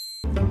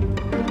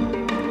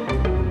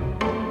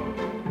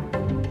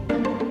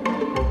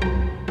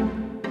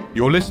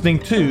You're listening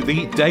to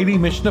the Daily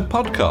Mishnah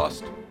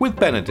Podcast with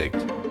Benedict.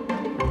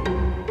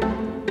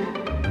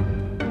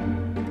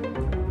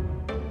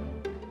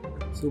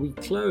 So we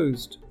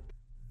closed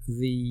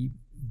the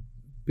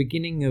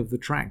beginning of the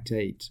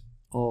tractate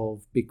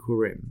of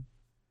Bikkurim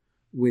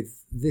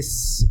with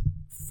this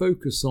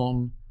focus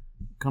on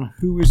kind of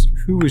who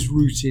is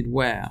rooted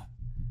where.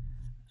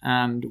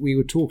 And we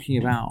were talking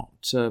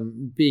about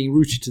being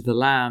rooted to the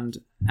land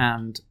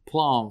and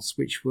plants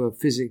which were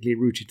physically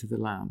rooted to the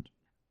land.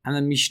 And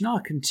the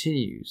Mishnah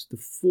continues, the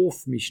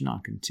fourth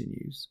Mishnah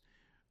continues,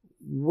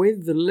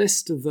 with the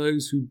list of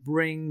those who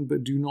bring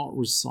but do not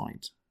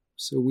recite.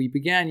 So we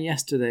began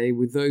yesterday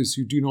with those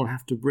who do not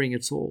have to bring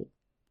at all.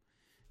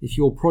 If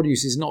your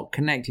produce is not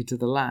connected to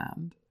the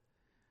land,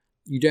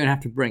 you don't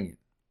have to bring it.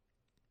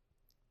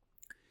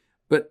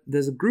 But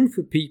there's a group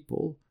of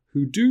people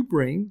who do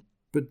bring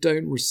but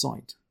don't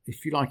recite.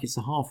 If you like, it's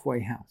a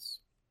halfway house.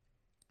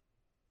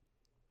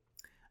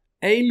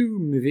 Elu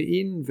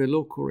mivi'in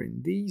velo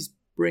korin. These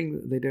bring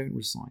that they don't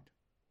recite.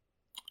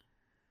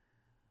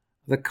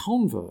 The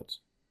convert,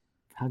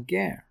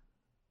 hager,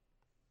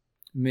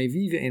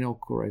 mevive eno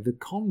kore. The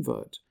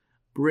convert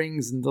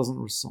brings and doesn't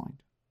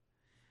recite.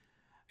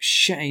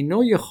 She'eno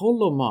yachol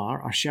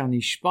lomar asher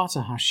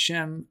nishbata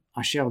Hashem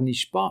asher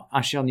nishba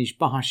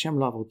Hashem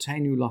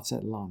lavotenu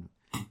latet lanu.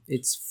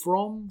 It's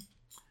from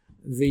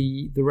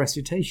the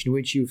recitation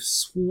which you've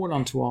sworn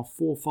unto our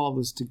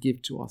forefathers to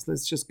give to us.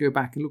 Let's just go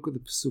back and look at the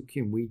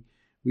Pesukim. We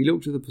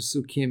looked at the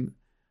Pesukim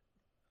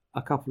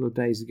a couple of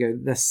days ago.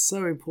 They're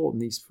so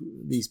important,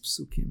 these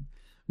Pesukim.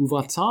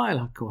 Uvata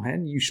el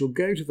HaKohen, you shall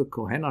go to the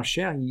Kohen,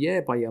 asher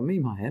yeh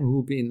bayamim hahem, who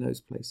will be in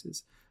those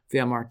places.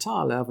 Ve'amarta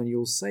alev, and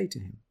you'll say to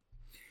him,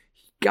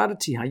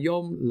 Higadati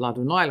hayom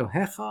ladonai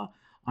Elohecha,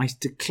 I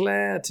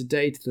declare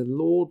today to the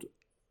Lord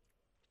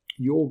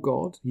your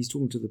God, he's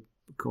talking to the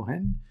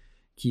Kohen,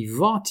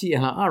 Kivati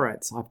el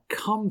haaretz, I've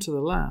come to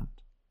the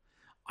land.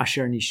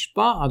 Asher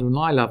nishba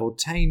Adonai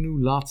lavotenu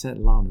latet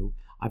lanu,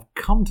 I've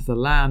come to the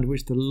land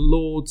which the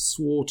Lord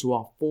swore to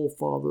our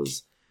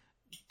forefathers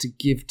to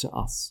give to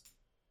us.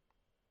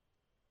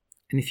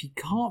 And if he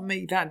can't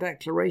make that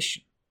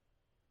declaration,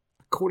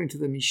 according to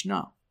the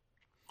Mishnah,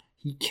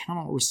 he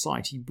cannot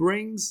recite. He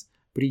brings,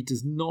 but he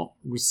does not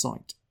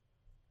recite.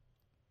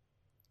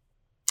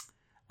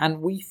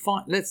 And we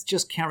find, let's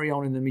just carry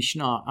on in the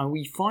Mishnah, and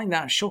we find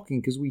that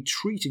shocking because we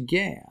treat a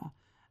ger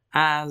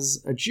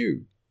as a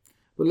Jew.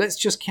 But let's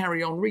just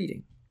carry on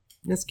reading.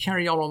 Let's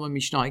carry on the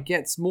Mishnah. It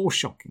gets more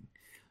shocking.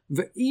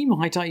 If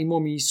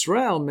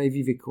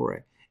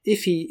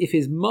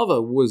his mother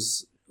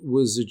was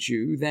a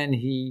Jew, then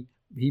he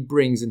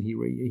brings and he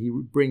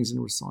brings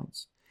and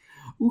recites.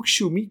 And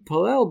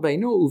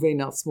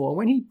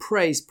when he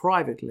prays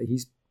privately,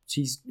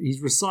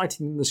 he's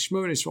reciting the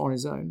Shmonis on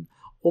his own.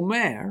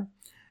 Omer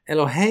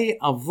Elohei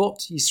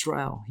Avot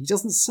Yisrael. He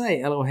doesn't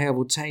say Elohei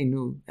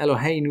Avotenu,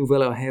 Eloheinu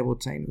ve'Elohei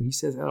Avotenu. He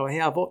says Elohei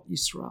Avot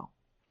Yisrael.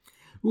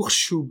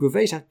 Uchshu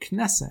b'veit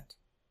ha-knesset.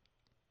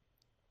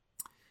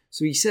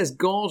 So he says,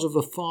 God of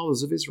the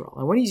fathers of Israel.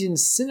 And when he's in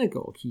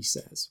synagogue, he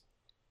says,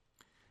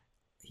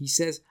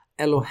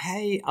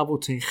 Elohei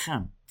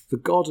Avotechem, the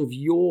God of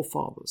your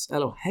fathers.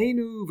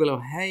 Eloheinu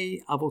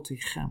ve'Elohei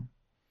Avotechem.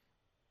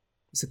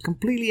 It's a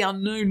completely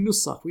unknown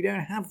nusach. We don't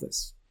have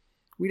this.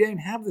 We don't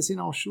have this in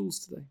our shuls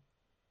today.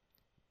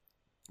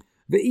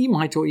 Ve'im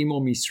haito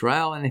imom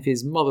Yisrael, and if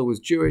his mother was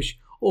Jewish,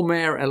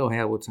 Omer Elohei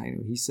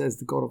Avotenu, he says,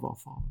 the God of our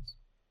fathers.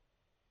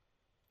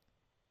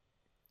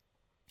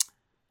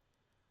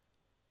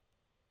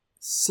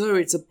 So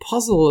it's a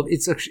puzzle.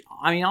 It's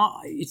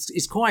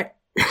quite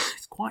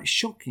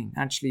shocking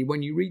actually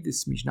when you read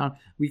this Mishnah.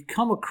 We've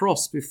come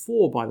across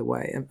before, by the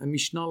way, a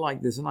Mishnah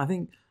like this, and I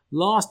think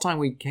last time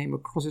we came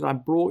across it, I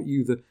brought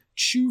you the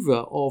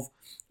tshuva of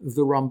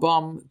the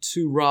Rambam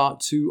to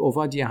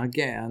Ovadia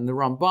Hager, and the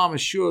Rambam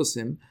assures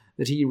him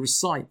that he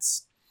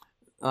recites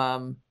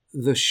the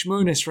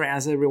Shmon Esrei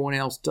as everyone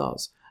else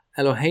does,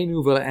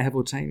 Eloheinu ve'Elohei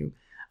Avotenu.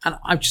 And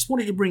I just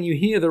wanted to bring you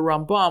here the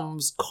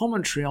Rambam's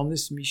commentary on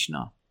this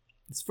Mishnah.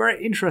 It's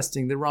very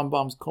interesting, the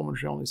Rambam's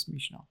commentary on this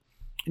Mishnah.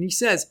 And he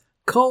says,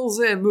 Kol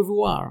zeh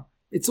muvuar.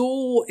 It's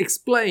all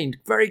explained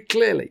very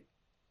clearly.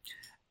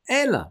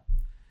 Ela,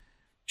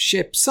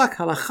 shepsak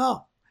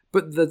halacha.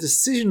 But the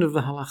decision of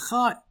the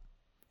halacha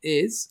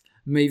is,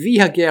 mevi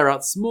hager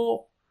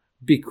atzmo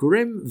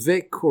bikurim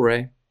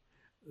ve'kore.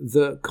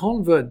 The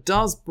convert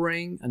does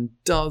bring and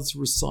does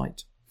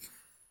recite.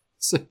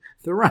 So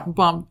the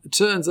Rambam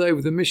turns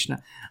over the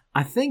Mishnah,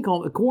 I think,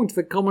 according to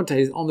the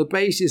commentators, on the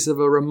basis of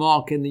a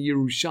remark in the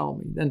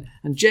Yerushalmi.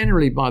 And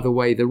generally, by the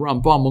way, the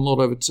Rambam will not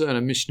overturn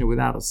a Mishnah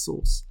without a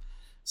source.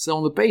 So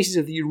on the basis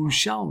of the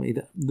Yerushalmi,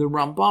 the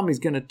Rambam is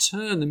going to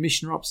turn the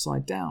Mishnah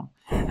upside down.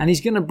 And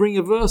he's going to bring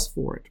a verse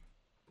for it.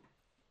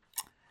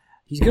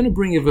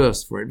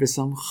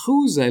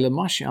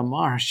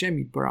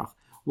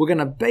 We're going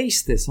to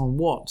base this on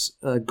what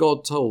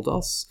God told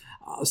us.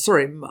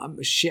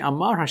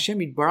 She'amar Hashem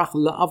Yitbarach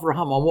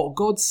la'Avraham, on what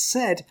God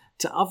said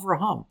to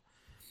Avraham.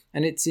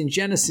 And it's in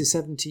Genesis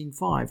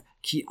 17:5.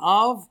 Ki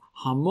av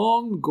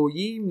hamon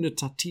goyim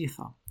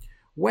netaticha.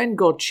 When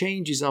God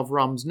changes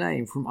Avram's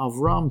name from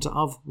Avram to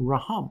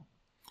Avraham,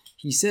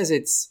 he says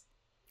it's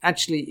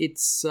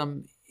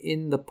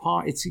in the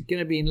part, it's going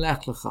to be in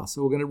Lech Lecha.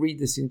 So we're going to read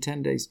this in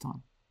 10 days'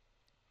 time.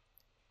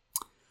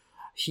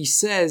 He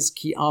says,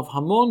 Ki av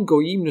hamon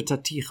goyim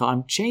netaticha.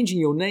 I'm changing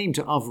your name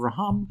to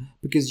Avraham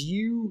because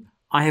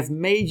I have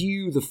made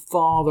you the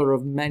father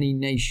of many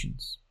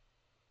nations.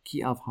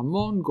 Ki av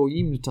hamon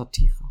goyim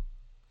netaticha.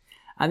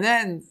 And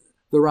then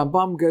the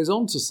Rambam goes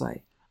on to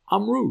say,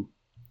 Amru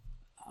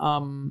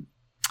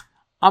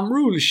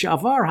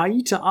l'shavar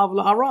hayita av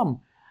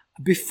la'aram.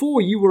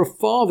 Before you were a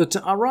father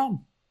to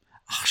Aram.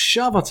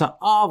 Achshav ata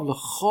av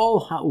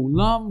l'chol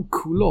ha'ulam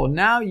kulo.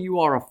 Now you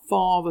are a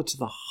father to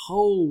the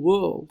whole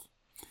world.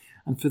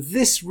 And for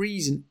this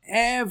reason,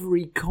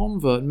 every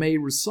convert may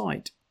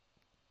recite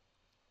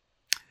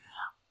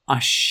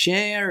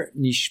Asher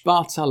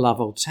nishbata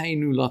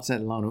lavotenu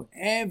latet lanu.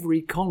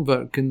 Every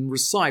convert can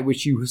recite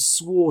which you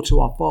swore to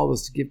our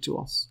fathers to give to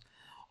us,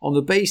 on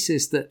the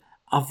basis that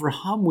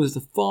Avraham was the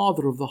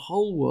father of the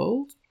whole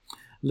world,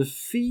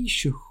 lefi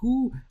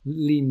shehu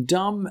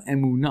limdam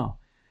emunah,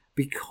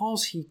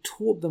 because he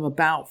taught them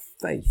about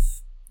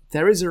faith.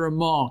 There is a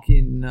remark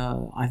in,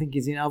 I think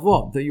it's in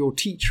Avot, that your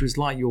teacher is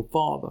like your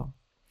father.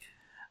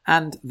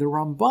 And the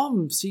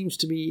Rambam seems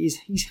to be,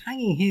 he's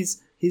hanging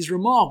his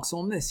remarks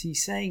on this.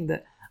 He's saying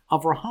that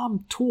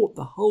Avraham taught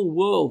the whole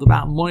world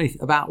about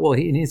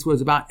in his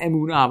words, about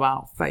emunah,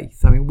 about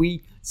faith. I mean,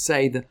 we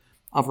say that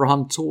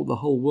Avraham taught the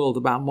whole world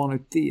about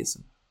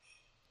monotheism.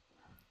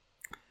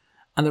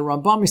 And the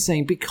Rambam is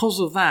saying, because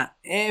of that,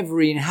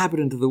 every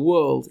inhabitant of the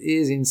world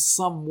is in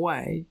some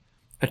way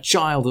a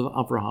child of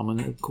Avraham, and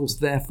of course,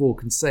 therefore,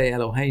 can say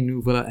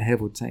Eloheinu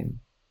v'Eloheinu.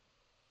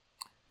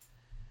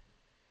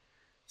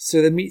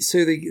 So the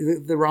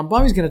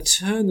Rambam is going to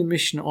turn the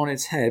Mishnah on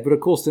its head, but of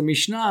course, the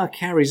Mishnah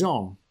carries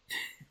on,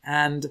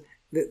 and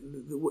at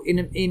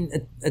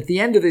the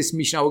end of this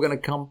Mishnah, we're going to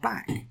come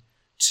back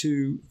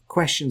to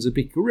questions of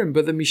Bikkurim,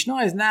 but the Mishnah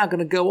is now going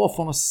to go off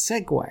on a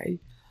segue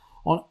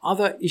on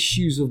other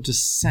issues of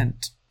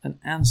descent and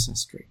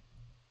ancestry.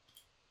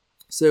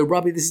 So,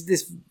 Rabbi,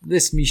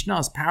 this Mishnah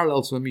is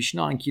parallel to a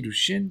Mishnah in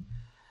Kiddushin.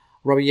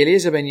 Rabbi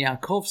Eliezer ben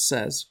Yaakov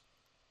says,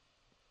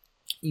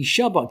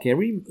 Isha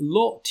Bikkurim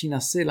lo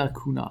tinaseh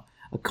lakuna.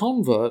 A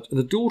convert,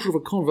 the daughter of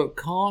a convert,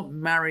 can't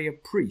marry a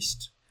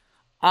priest.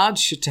 Ad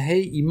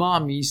shetehei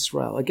imam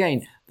Yisrael.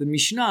 Again, the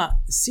Mishnah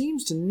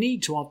seems to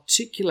need to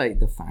articulate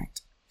the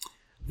fact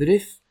that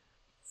if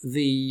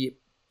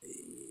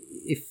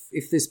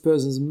this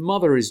person's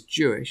mother is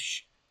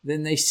Jewish,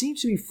 then they seem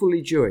to be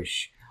fully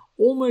Jewish,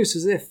 almost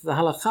as if the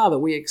halakha that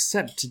we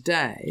accept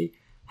today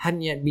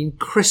hadn't yet been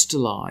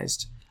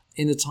crystallized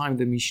in the time of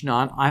the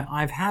Mishnah. And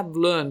I have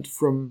learned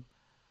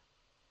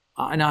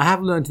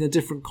in a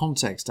different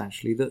context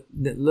actually,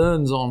 that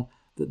learns on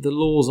that the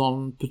laws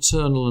on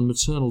paternal and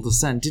maternal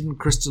descent didn't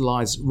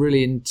crystallize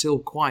really until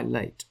quite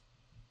late.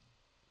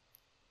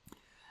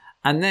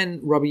 And then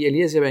Rabbi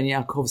Eliezer ben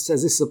Yaakov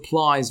says this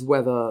applies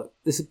forever.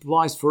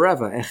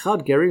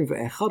 Echad gerim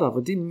ve'echad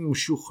avadim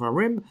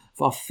mushucharim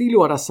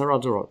va'afilu ad asara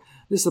dorot.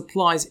 This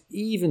applies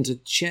even to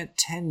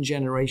 10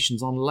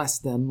 generations unless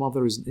their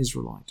mother is an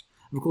Israelite.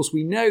 And of course,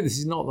 we know this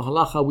is not the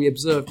halacha we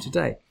observe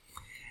today.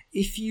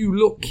 If you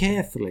look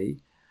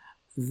carefully,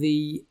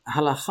 the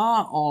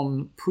halacha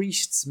on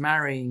priests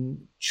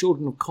marrying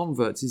children of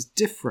converts is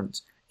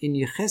different in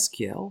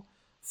Yechezkiel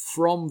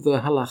from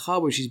the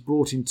halacha which is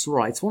brought in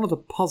Torah. It's one of the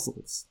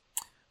puzzles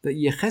that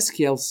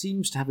Yechezkiel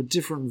seems to have a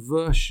different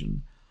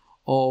version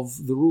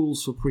of the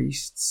rules for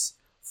priests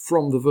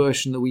from the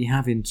version that we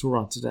have in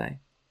Torah today.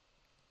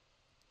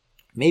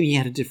 Maybe he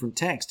had a different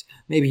text,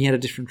 maybe he had a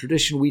different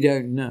tradition, we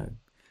don't know.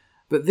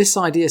 But this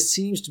idea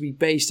seems to be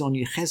based on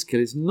Yechezkiel.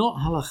 It's not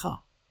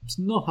halacha. It's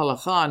not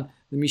halacha, and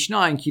the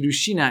Mishnah in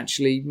Kiddushin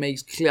actually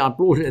makes clear, I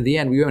brought it at the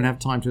end, we won't have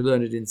time to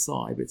learn it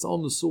inside, but it's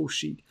on the source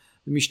sheet.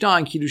 The Mishnah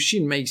in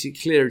Kiddushin makes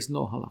it clear it's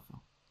not halacha.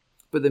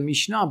 But the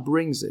Mishnah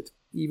brings it,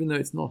 even though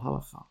it's not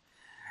halacha.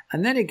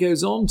 And then it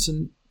goes on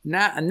to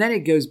now, and then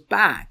it goes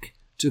back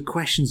to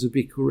questions of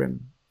Bikkurim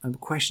and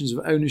questions of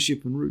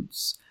ownership and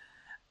roots.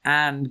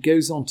 And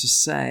goes on to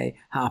say,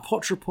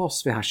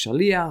 ha'apotropos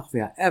ve'hashaliach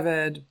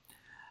ve'ha'eved,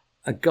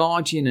 a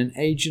guardian, an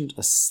agent,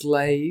 a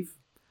slave,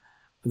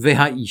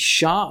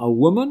 ve'ha'isha, a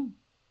woman,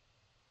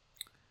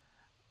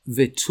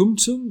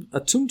 ve'tumtum.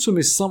 A tumtum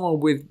is someone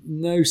with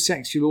no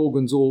sexual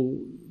organs or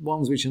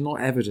ones which are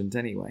not evident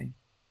anyway.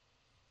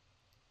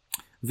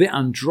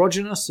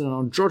 Ve'androgynous, and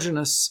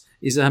androgynous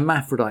is a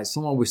hermaphrodite,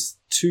 someone with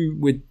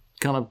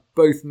kind of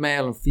both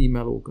male and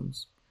female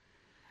organs.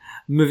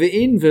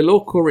 Meve'in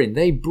ve'lo korin,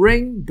 they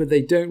bring but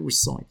they don't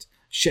recite.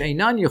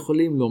 She'einan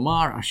yocholim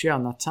lomar asher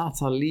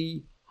natata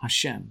li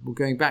Hashem. We're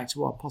going back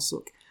to our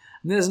pasuk.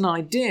 And there's an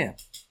idea.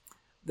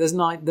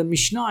 The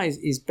Mishnah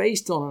is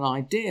based on an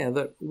idea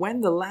that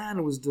when the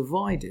land was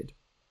divided,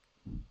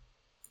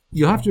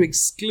 you have to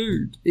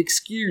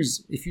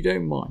excuse, if you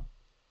don't mind,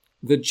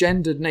 the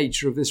gendered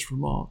nature of this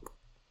remark.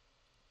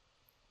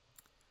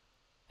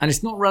 And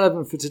it's not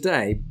relevant for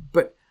today,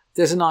 but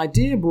there's an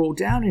idea brought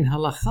down in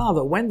halakha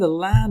that when the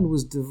land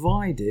was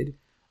divided,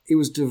 it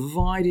was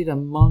divided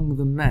among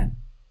the men.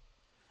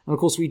 And of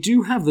course, we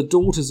do have the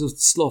daughters of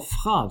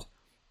Tzlofchad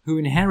who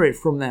inherit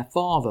from their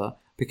father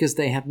because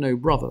they have no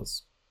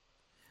brothers.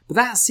 But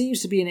that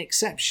seems to be an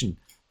exception.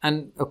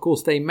 And of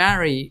course, they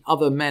marry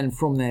other men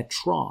from their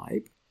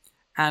tribe.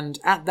 And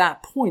at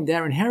that point,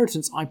 their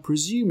inheritance, I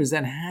presume, is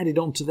then handed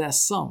on to their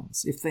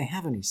sons, if they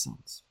have any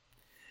sons.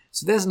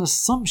 So there's an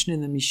assumption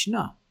in the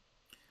Mishnah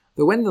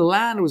that when the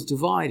land was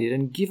divided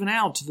and given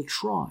out to the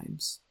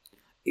tribes,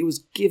 it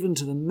was given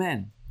to the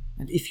men.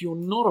 And if you're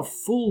not a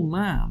full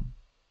man,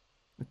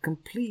 a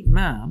complete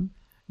man,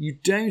 you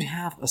don't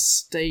have a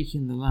stake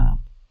in the land.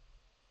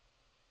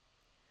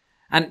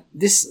 And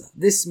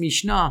this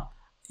Mishnah,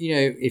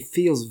 it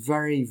feels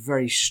very,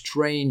 very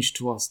strange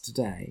to us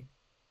today.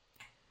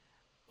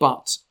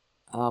 But,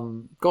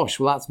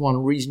 that's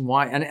one reason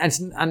why. And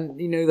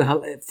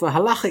for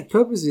halachic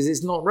purposes,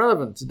 it's not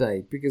relevant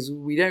today because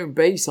we don't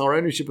base our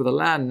ownership of the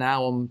land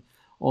now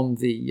on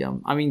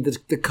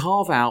the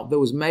carve out that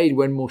was made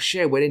when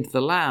Moshe went into the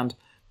land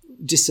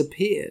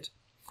disappeared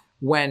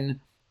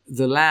when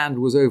the land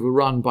was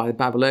overrun by the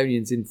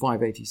Babylonians in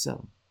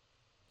 587.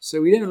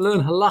 So we don't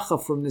learn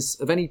halacha from this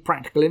of any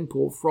practical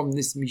import from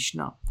this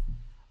Mishnah,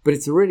 but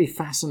it's a really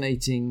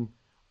fascinating.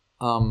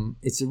 A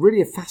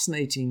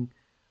fascinating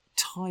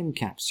time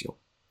capsule,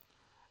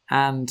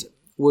 and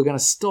we're going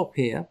to stop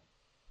here.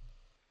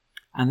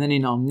 And then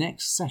in our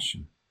next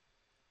session,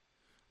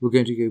 we're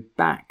going to go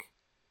back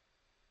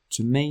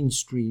to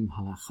mainstream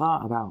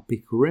halacha about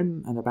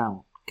Bikkurim and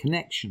about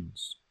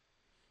connections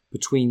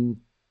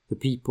between the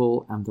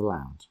people and the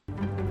land.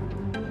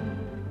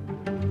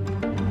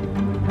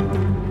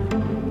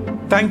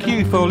 Thank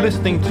you for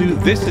listening to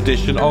this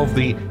edition of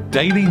the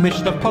Daily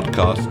Mishnah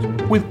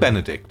Podcast with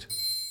Benedict.